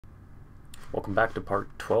Welcome back to part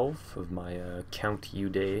 12 of my Count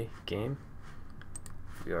Eudes game.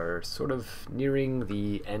 We are sort of nearing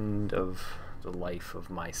the end of the life of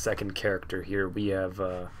my second character here. We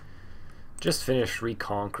have just finished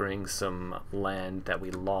reconquering some land that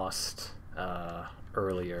we lost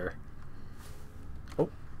earlier. Oh,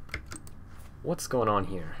 what's going on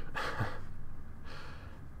here?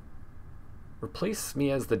 Replace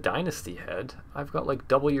me as the dynasty head. I've got like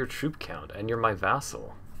double your troop count and you're my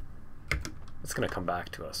vassal. It's gonna come back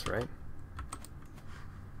to us, right?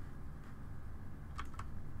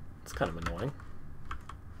 It's kind of annoying.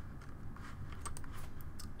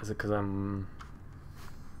 Is it because I'm...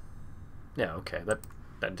 Yeah, okay, that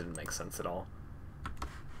didn't make sense at all.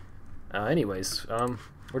 Anyways,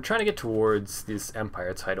 we're trying to get towards this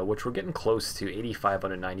Empire title, which we're getting close to, 85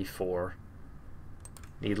 out of 94.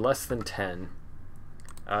 Need less than 10.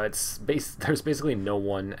 There's basically no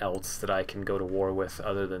one else that I can go to war with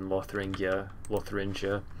other than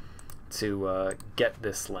Lotharingia to get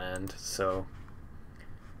this land, so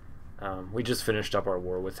we just finished up our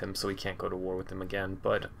war with him, so we can't go to war with him again,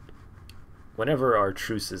 but whenever our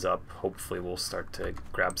truce is up, hopefully we'll start to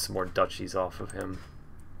grab some more duchies off of him.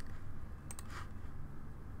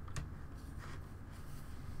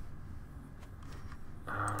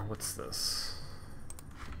 What's this?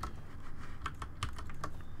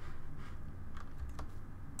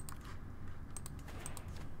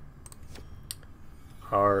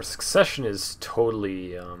 Our succession is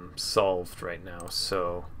totally solved right now,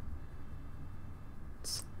 so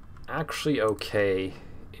it's actually okay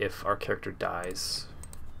if our character dies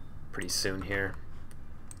pretty soon here.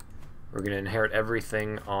 We're going to inherit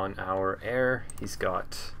everything on our heir. He's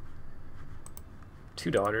got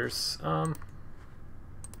 2 daughters.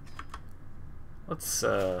 Let's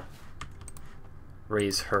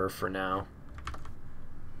raise her for now.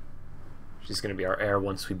 She's going to be our heir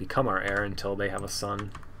once we become our heir until they have a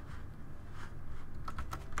son.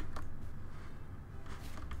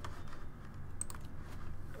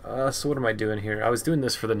 So what am I doing here? I was doing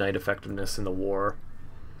this for the knight effectiveness in the war.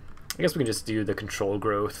 I guess we can just do the control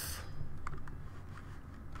growth.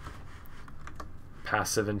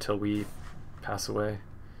 Passive until we pass away.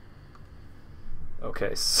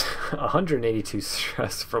 Okay, so 182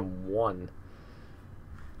 stress from 1.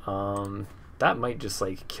 That might just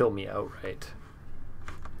like kill me outright.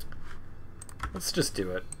 Let's just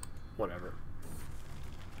do it. Whatever.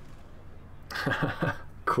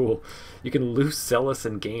 Cool. You can lose Zealous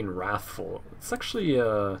and gain Wrathful. It's actually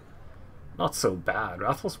not so bad.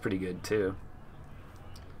 Wrathful's pretty good too.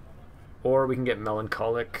 Or we can get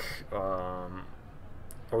Melancholic, or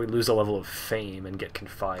we lose a level of Fame and get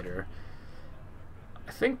Confider.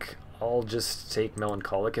 I think I'll just take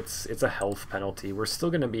Melancholic. It's a health penalty. We're still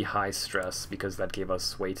going to be high stress because that gave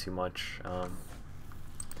us way too much.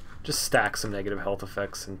 Just stack some negative health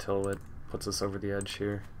effects until it puts us over the edge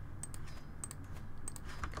here.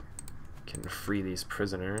 Can free these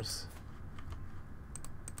prisoners.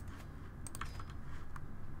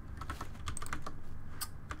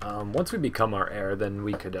 Once we become our heir, then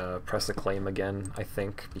we could press a claim again, I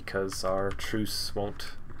think, because our truce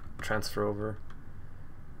won't transfer over.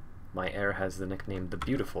 My heir has the nickname The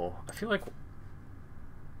Beautiful. I feel like...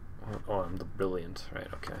 Oh, I'm the Brilliant. Right,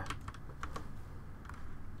 okay.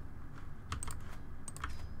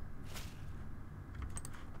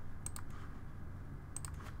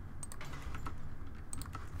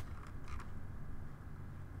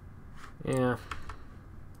 Yeah.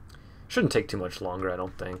 Shouldn't take too much longer, I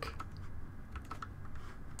don't think.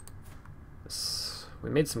 We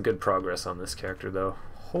made some good progress on this character, though.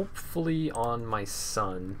 Hopefully on my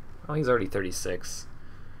son... Oh, he's already 36.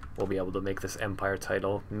 We'll be able to make this Empire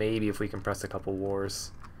title. Maybe if we can press a couple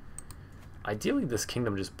wars. Ideally, this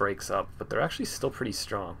kingdom just breaks up, but they're actually still pretty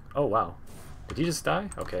strong. Oh, wow. Did he just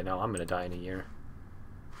die? Okay, now I'm gonna die in a year.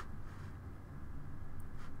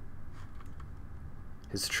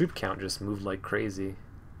 His troop count just moved like crazy.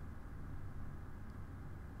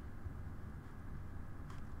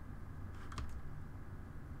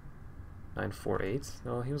 $948?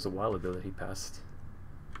 No, he was a while ago that he passed.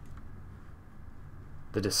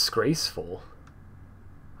 The Disgraceful.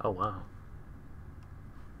 Oh wow.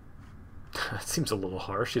 That seems a little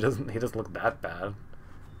harsh. He doesn't look that bad.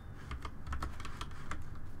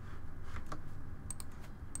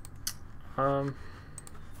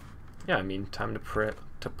 Yeah, I mean, time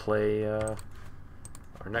to play our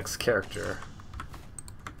next character.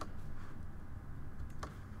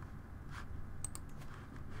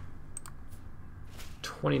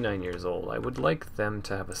 "29 years old. I would like them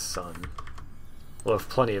to have a son." We'll have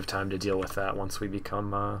plenty of time to deal with that once we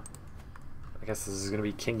become I guess this is going to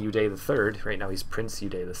be King Eudes III. Right now he's Prince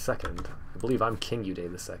Eudes II. I believe I'm King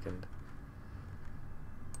Eudes II.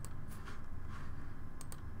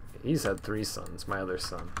 He's had 3 sons, my other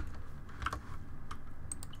son.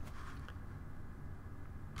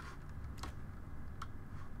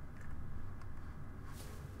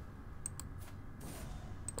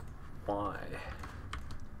 Why?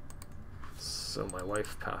 So my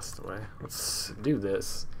wife passed away. Let's do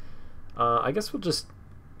this. I guess we'll just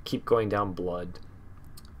keep going down blood.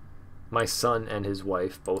 My son and his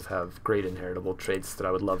wife both have great inheritable traits that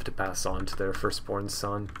I would love to pass on to their firstborn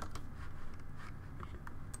son.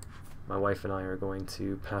 My wife and I are going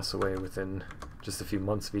to pass away within just a few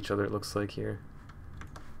months of each other, it looks like here.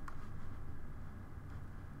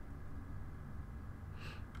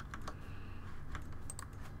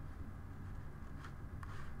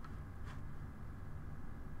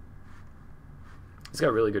 He's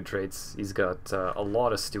got really good traits. He's got a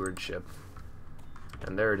lot of stewardship.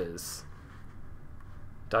 And there it is.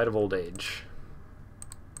 Died of old age.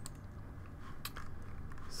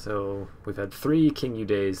 So we've had 3 King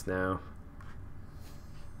Eudes now.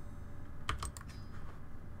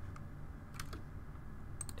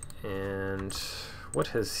 And what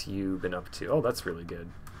has Hugh been up to? Oh, that's really good.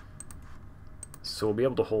 So we'll be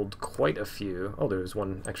able to hold quite a few. Oh, there's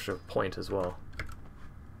 1 extra point as well.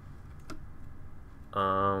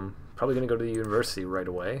 Probably going to go to the university right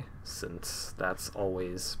away, since that's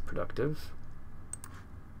always productive.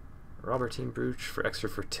 Robertine Brooch for extra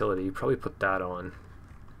fertility. Probably put that on.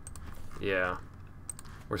 Yeah.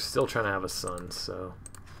 We're still trying to have a son, so...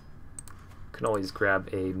 Can always grab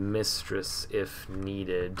a mistress if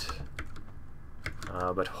needed.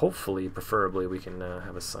 But hopefully, preferably, we can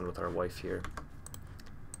have a son with our wife here.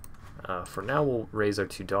 For now, we'll raise our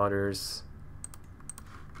 2 daughters.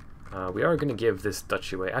 We are going to give this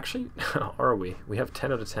duchy away. Actually, are we? We have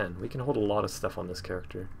 10 out of 10. We can hold a lot of stuff on this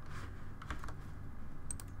character.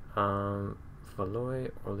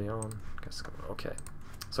 Valois, Orléans, Gascon. Okay.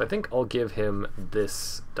 So I think I'll give him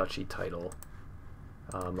this duchy title.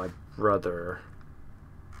 My brother.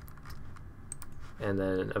 And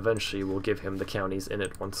then eventually we'll give him the counties in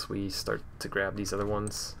it once we start to grab these other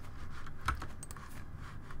ones.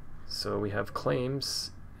 So we have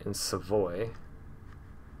claims in Savoy.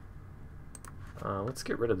 Let's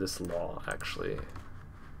get rid of this law, actually.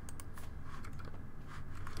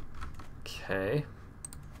 Okay.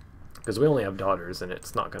 Because we only have daughters, and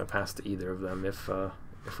it's not going to pass to either of them if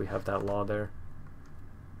we have that law there.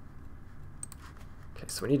 Okay,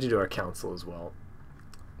 so we need to do our council as well.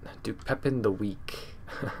 Duke Pepin the Weak.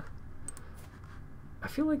 I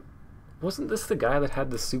feel like, wasn't this the guy that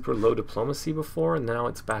had the super low diplomacy before, and now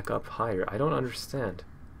it's back up higher? I don't understand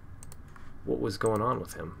what was going on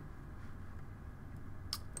with him.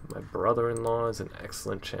 My brother-in-law is an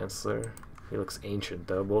excellent chancellor. He looks ancient,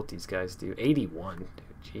 though. Both these guys do. 81. Dude,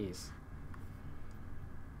 jeez.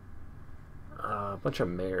 A bunch of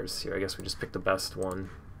mayors here. I guess we just picked the best one.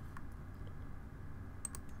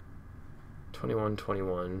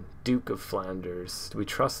 21. Duke of Flanders. Do we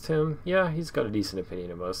trust him? Yeah, he's got a decent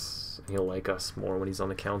opinion of us. He'll like us more when he's on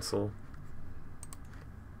the council.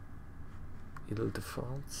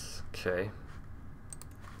 Ile-de-France. Okay.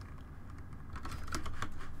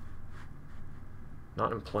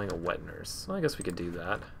 Not employing a wet nurse. Well, I guess we could do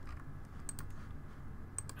that.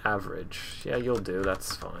 Average. Yeah, you'll do.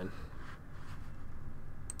 That's fine.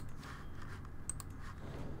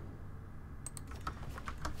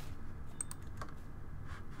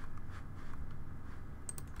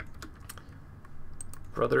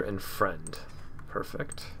 Brother and friend.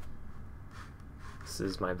 Perfect. This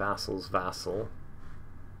is my vassal's vassal.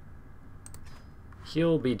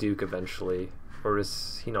 He'll be duke eventually. Or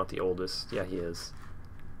is he not the oldest? Yeah, he is.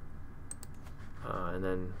 And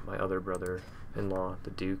then my other brother-in-law, the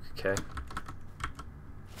duke. Okay.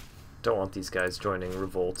 Don't want these guys joining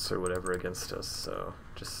revolts or whatever against us, so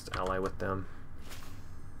just ally with them.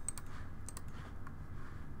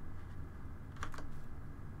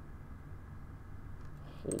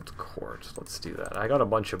 Hold court. Let's do that. I got a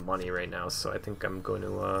bunch of money right now, so I think I'm going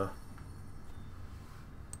to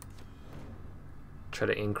try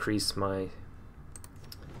to increase my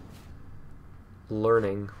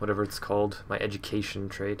learning, whatever it's called, my education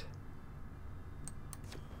trait.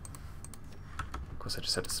 Of course, I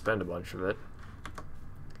just had to spend a bunch of it.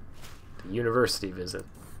 The university visit.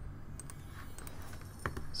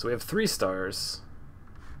 So we have 3 stars.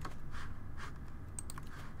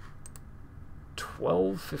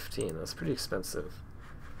 12.15, that's pretty expensive.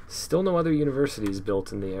 Still no other universities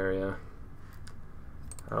built in the area.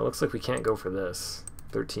 Looks like we can't go for this.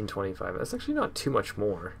 13.25, that's actually not too much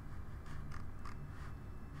more.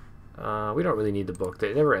 We don't really need the book.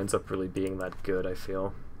 It never ends up really being that good, I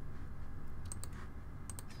feel.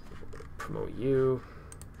 Promote you.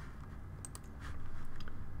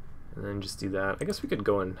 And then just do that. I guess we could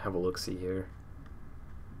go and have a look-see here.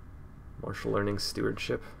 Martial Learning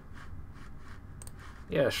Stewardship.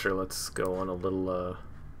 Yeah, sure, let's go on a little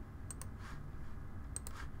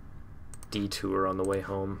detour on the way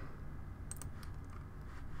home.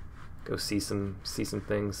 Go see some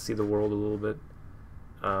things, see the world a little bit.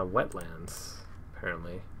 Wetlands,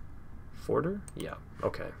 apparently. Forder? Yeah,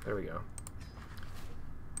 okay, there we go.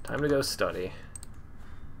 Time to go study.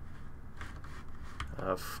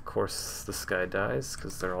 Of course, this guy dies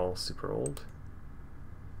because they're all super old.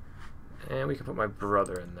 And we can put my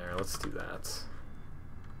brother in there. Let's do that.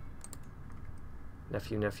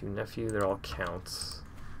 Nephew, nephew, nephew. They're all counts.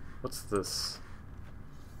 What's this?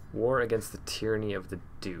 War against the tyranny of the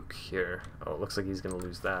Duke here. Oh, it looks like he's going to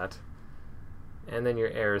lose that. And then your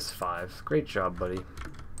heir is 5. Great job, buddy.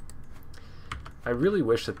 I really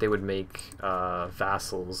wish that they would make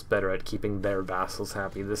vassals better at keeping their vassals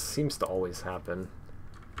happy. This seems to always happen.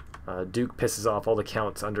 Duke pisses off all the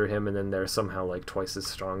counts under him, and then they're somehow like twice as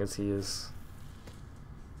strong as he is.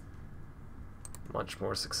 Much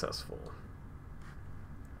more successful.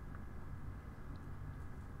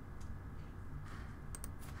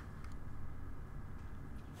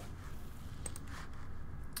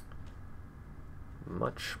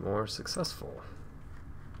 Much more successful.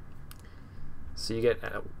 So you get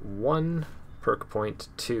 1 perk point,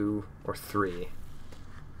 2, or 3.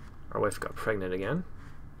 Our wife got pregnant again.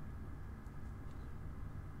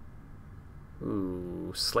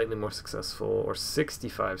 Ooh, slightly more successful, or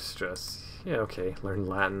 65 stress. Yeah, okay, learn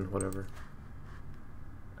Latin, whatever.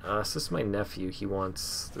 So this is my nephew, he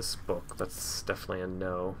wants this book. That's definitely a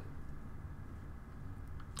no.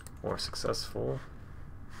 More successful.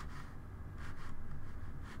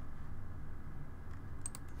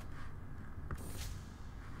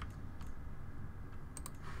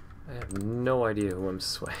 I have no idea who I'm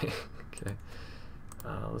swaying. Okay,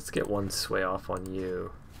 let's get 1 sway off on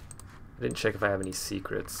you. I didn't check if I have any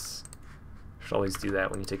secrets. Should always do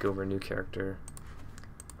that when you take over a new character.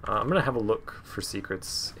 I'm gonna have a look for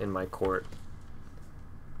secrets in my court.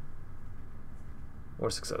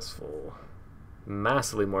 More successful.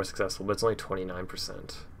 Massively more successful, but it's only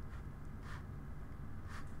 29%.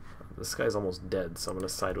 This guy's almost dead, so I'm gonna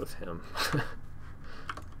side with him.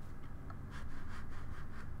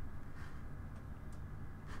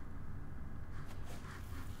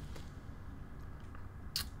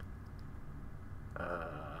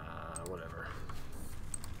 Whatever.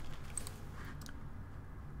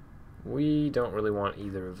 We don't really want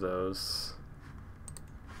either of those.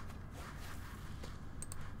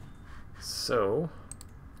 So,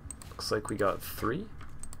 looks like we got 3,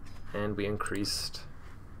 and we increased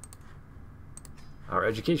our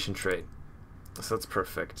education trait. So that's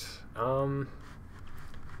perfect. So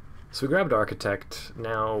we grabbed Architect.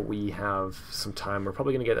 Now we have some time. We're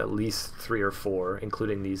probably going to get at least 3 or 4,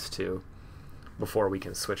 including these 2, before we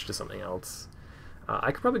can switch to something else.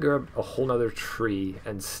 I could probably grab a whole nother tree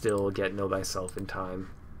and still get Know Thyself in time.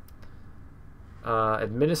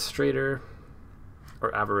 Administrator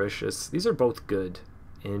or Avaricious. These are both good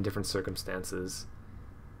in different circumstances.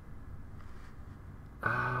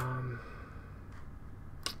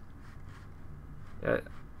 Yeah,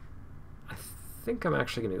 I think I'm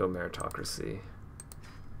actually going to go Meritocracy.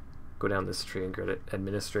 Go down this tree and get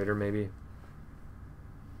Administrator, maybe.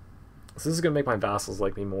 So this is going to make my vassals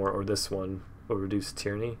like me more, or this one will reduce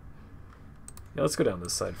tyranny. Yeah, let's go down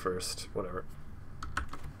this side first. Whatever.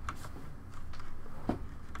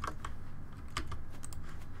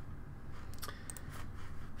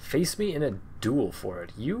 Face me in a duel for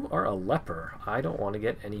it. You are a leper. I don't want to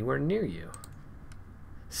get anywhere near you.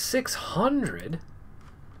 600?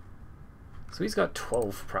 So he's got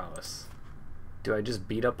 12 prowess. Do I just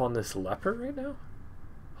beat up on this leper right now?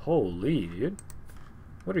 Holy, dude.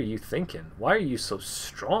 What are you thinking? Why are you so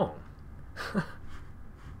strong?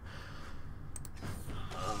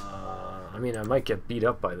 I mean, I might get beat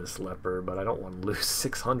up by this leper, but I don't want to lose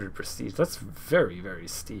 600 prestige. That's very, very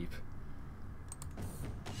steep.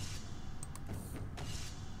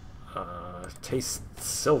 Taste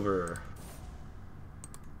silver.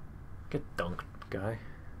 Get dunked, guy.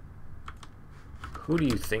 Who do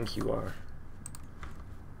you think you are?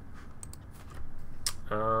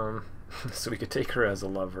 So we could take her as a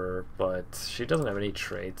lover, but she doesn't have any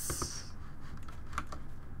traits.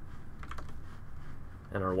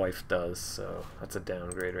 And our wife does, so that's a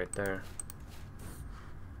downgrade right there.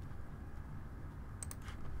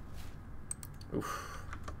 Oof.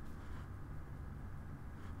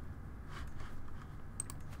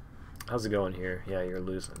 How's it going here? Yeah, you're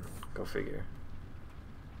losing. Go figure.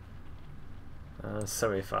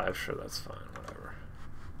 75, sure, that's fine, whatever.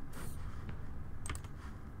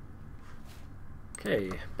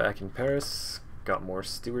 Okay, back in Paris. Got more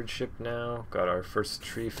stewardship now. Got our first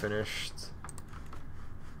tree finished.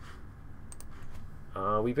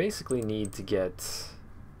 We basically need to get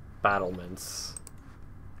battlements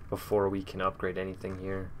before we can upgrade anything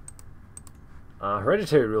here.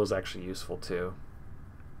 Hereditary rule is actually useful too.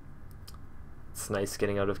 It's nice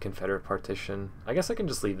getting out of Confederate partition. I guess I can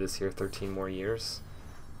just leave this here 13 more years.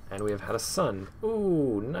 And we have had a son.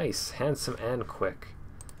 Ooh, nice, handsome and quick.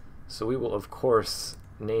 So we will of course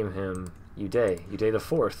name him Eudes. Eudes the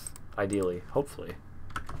Fourth, ideally, hopefully.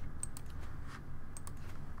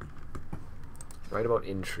 Right about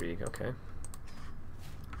intrigue, okay.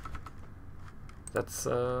 That's,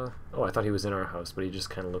 oh, I thought he was in our house, but he just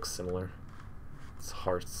kind of looks similar. It's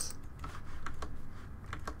hearts.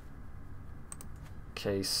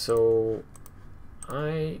 Okay, so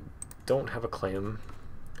I don't have a claim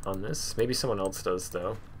on this. Maybe someone else does,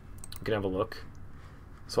 though. We can have a look.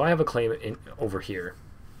 So I have a claim over here.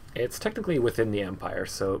 It's technically within the Empire,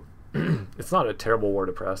 so it's not a terrible war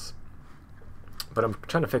to press. But I'm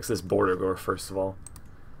trying to fix this border gore first of all.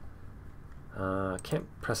 Can't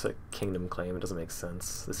press a kingdom claim, it doesn't make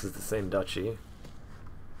sense. This is the same duchy.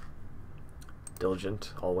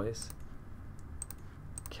 Diligent, always.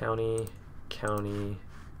 County, county,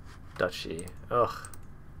 duchy. Ugh.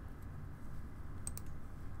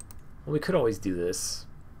 Well, we could always do this.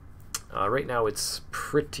 Right now it's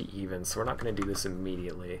pretty even, so we're not going to do this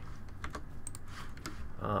immediately.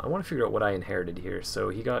 I want to figure out what I inherited here. So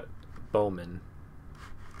he got bowmen.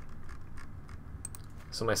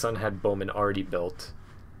 So my son had bowmen already built.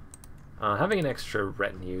 Having an extra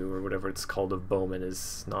retinue, or whatever it's called, of bowmen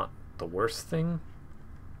is not the worst thing.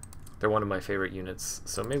 They're one of my favorite units,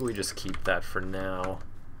 so maybe we just keep that for now.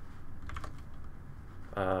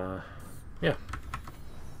 Yeah.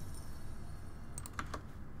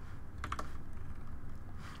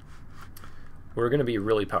 We're going to be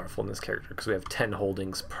really powerful in this character because we have 10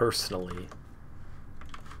 holdings personally.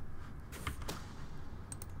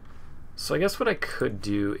 So I guess what I could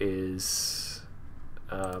do is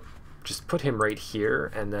just put him right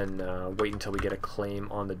here and then wait until we get a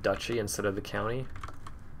claim on the duchy instead of the county.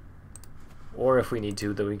 Or if we need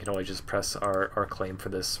to, then we can always just press our claim for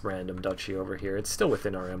this random duchy over here. It's still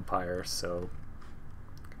within our empire, so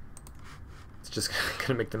it's just going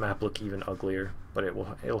to make the map look even uglier, but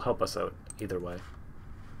it'll help us out either way.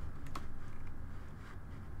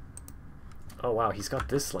 Oh wow, he's got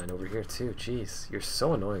this line over here too. Jeez, you're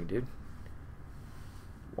so annoying, dude.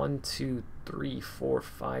 1, 2, 3, 4,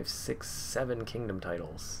 5, 6, 7 kingdom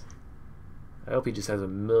titles. I hope he just has a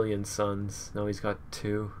million sons. No, he's got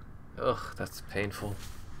 2. Ugh, that's painful.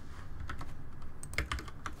 I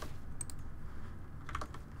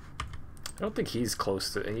don't think he's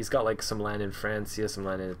close to... He's got like some land in Francia, some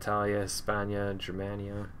land in Italia, Hispania,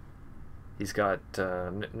 Germania. He's got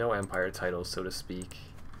no empire titles, so to speak.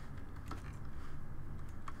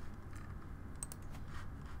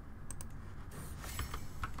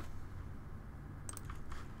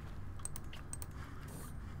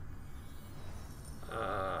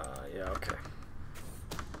 Yeah, okay.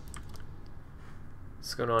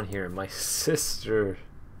 What's going on here? My sister...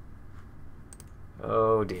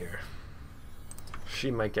 Oh dear.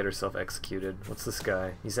 She might get herself executed. What's this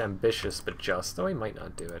guy? He's ambitious but just. Oh, he might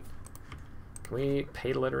not do it. Can we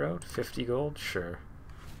pay to let her out? 50 gold? Sure.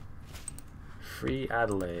 Free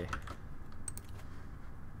Adelaide.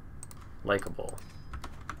 Likeable.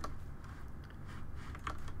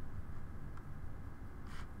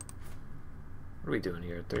 What are we doing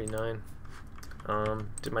here? 39?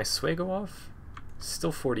 Did my sway go off?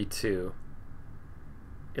 Still 42.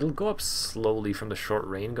 It'll go up slowly from the short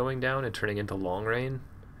rain going down and turning into long rain.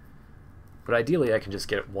 But ideally I can just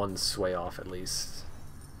get one sway off at least.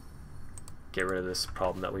 Get rid of this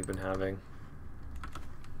problem that we've been having.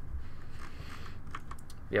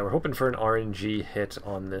 Yeah, we're hoping for an RNG hit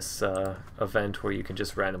on this event where you can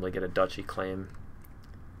just randomly get a duchy claim.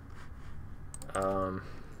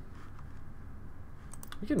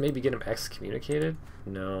 We can maybe get him excommunicated?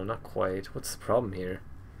 No, not quite. What's the problem here?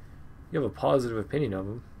 You have a positive opinion of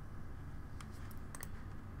him.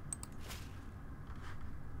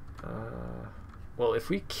 Well, if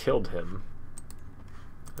we killed him,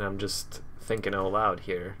 and I'm just thinking out loud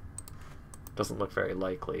here, doesn't look very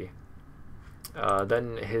likely,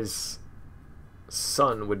 then his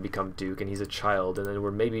son would become duke and he's a child, and then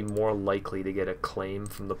we're maybe more likely to get a claim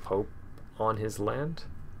from the Pope on his land.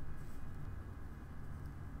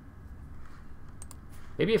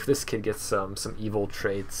 Maybe if this kid gets some evil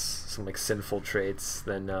traits, some like sinful traits,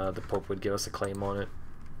 then the Pope would give us a claim on it.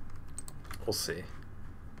 We'll see.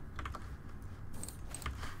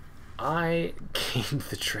 I gained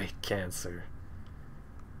the trait cancer.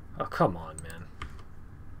 Oh, come on, man.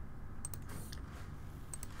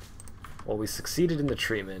 Well, we succeeded in the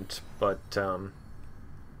treatment, but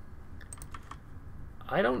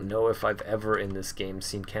I don't know if I've ever in this game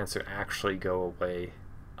seen cancer actually go away.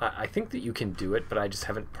 I think that you can do it, but I just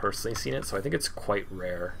haven't personally seen it, so I think it's quite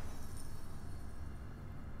rare.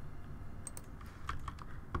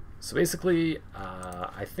 So basically,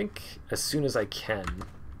 I think as soon as I can,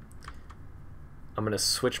 I'm going to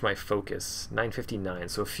switch my focus. 959,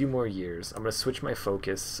 so a few more years. I'm going to switch my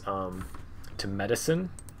focus to medicine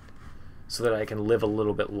so that I can live a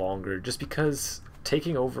little bit longer, just because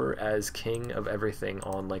taking over as king of everything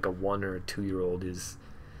on like a 1 or a 2-year-old is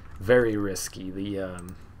very risky.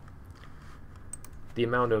 The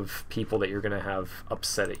amount of people that you're going to have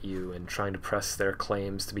upset at you and trying to press their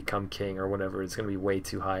claims to become king or whatever is going to be way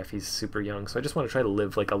too high if he's super young. So I just want to try to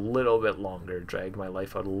live like a little bit longer, drag my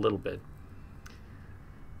life out a little bit.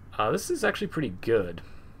 This is actually pretty good,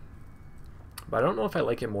 but I don't know if I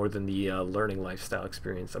like it more than the learning lifestyle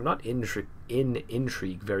experience. I'm not in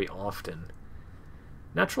intrigue very often.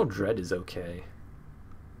 Natural dread is okay.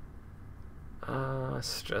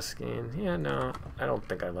 Stress gain. Yeah, no, I don't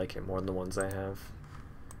think I like it more than the ones I have.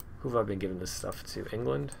 Who have I been giving this stuff to?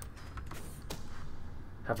 England?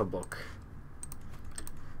 Have a book.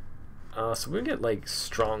 So we get like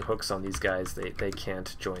strong hooks on these guys. They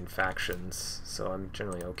can't join factions, so I'm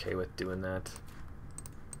generally okay with doing that.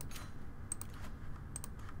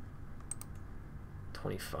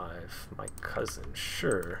 25. My cousin.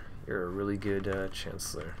 Sure, you're a really good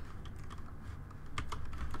chancellor.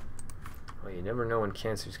 Well, you never know when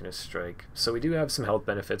cancer's going to strike. So we do have some health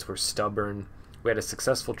benefits. We're stubborn. We had a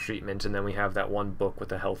successful treatment, and then we have that one book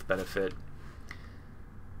with a health benefit.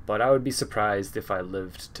 But I would be surprised if I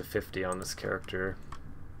lived to 50 on this character.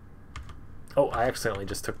 Oh, I accidentally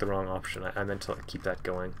just took the wrong option. I meant to keep that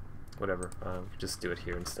going. Whatever. Just do it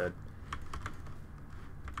here instead.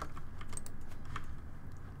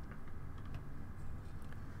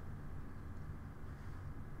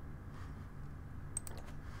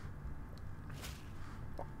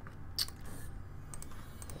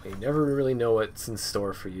 You never really know what's in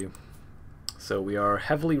store for you. So we are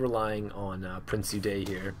heavily relying on Prince Eudes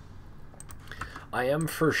here. I am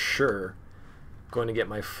for sure going to get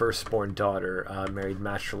my firstborn daughter married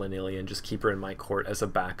matrilineally and just keep her in my court as a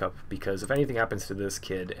backup, because if anything happens to this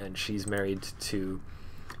kid and she's married to,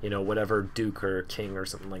 you know, whatever duke or king or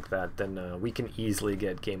something like that, then we can easily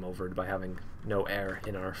get game overed by having no heir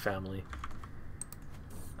in our family.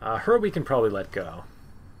 Her we can probably let go.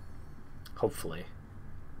 Hopefully.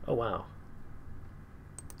 Oh wow.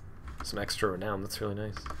 Some extra renown, that's really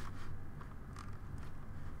nice.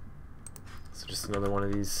 So just another one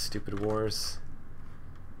of these stupid wars.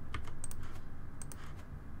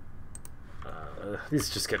 These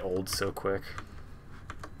just get old so quick.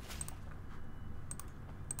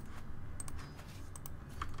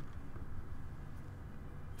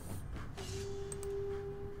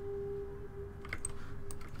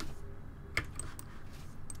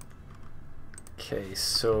 Okay,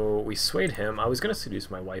 so we swayed him. I was going to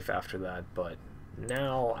seduce my wife after that, but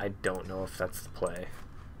now I don't know if that's the play.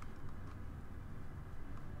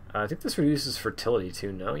 I think this reduces fertility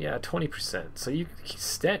too, no? Yeah, 20%. So you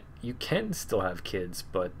can still have kids,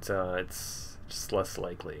 but it's just less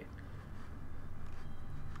likely.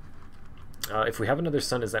 If we have another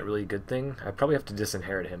son, is that really a good thing? I probably have to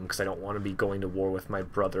disinherit him, because I don't want to be going to war with my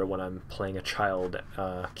brother when I'm playing a child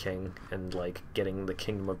king and like getting the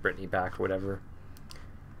Kingdom of Brittany back or whatever.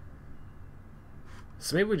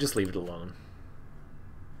 So maybe we just leave it alone.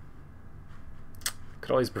 Could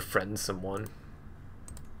always befriend someone.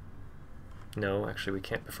 No, actually we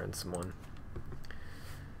can't befriend someone.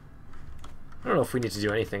 I don't know if we need to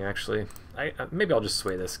do anything, actually. Maybe I'll just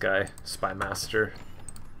sway this guy, Spy Master.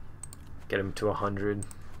 Get him to 100.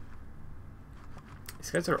 These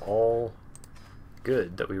guys are all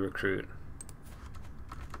good that we recruit.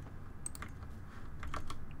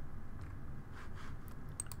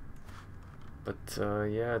 But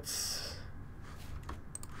yeah, it's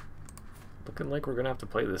looking like we're gonna have to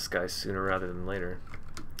play this guy sooner rather than later.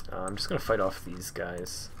 I'm just gonna fight off these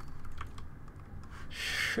guys.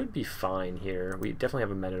 Should be fine here. We definitely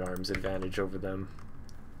have a men-at-arms advantage over them.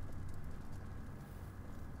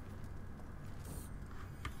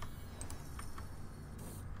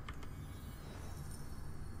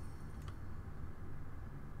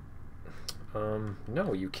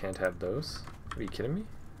 No, you can't have those. Are you kidding me?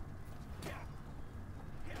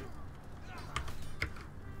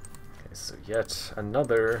 So yet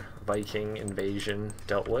another Viking invasion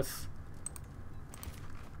dealt with.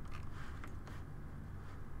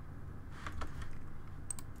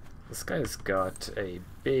 This guy's got a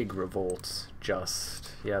big revolt,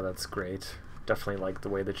 just. Yeah, that's great. Definitely like the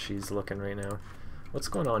way that she's looking right now. What's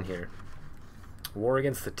going on here? War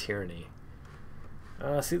against the tyranny.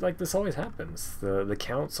 See, like, this always happens. The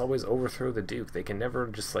counts always overthrow the duke. They can never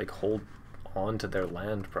just, like, hold on to their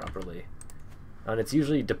land properly. And it's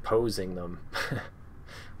usually deposing them.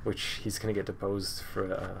 Which he's gonna get deposed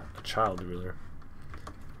for a child ruler.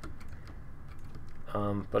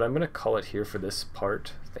 But I'm going to call it here for this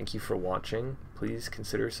part. Thank you for watching. Please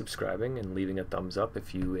consider subscribing and leaving a thumbs up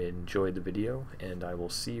if you enjoyed the video, and I will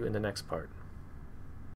see you in the next part.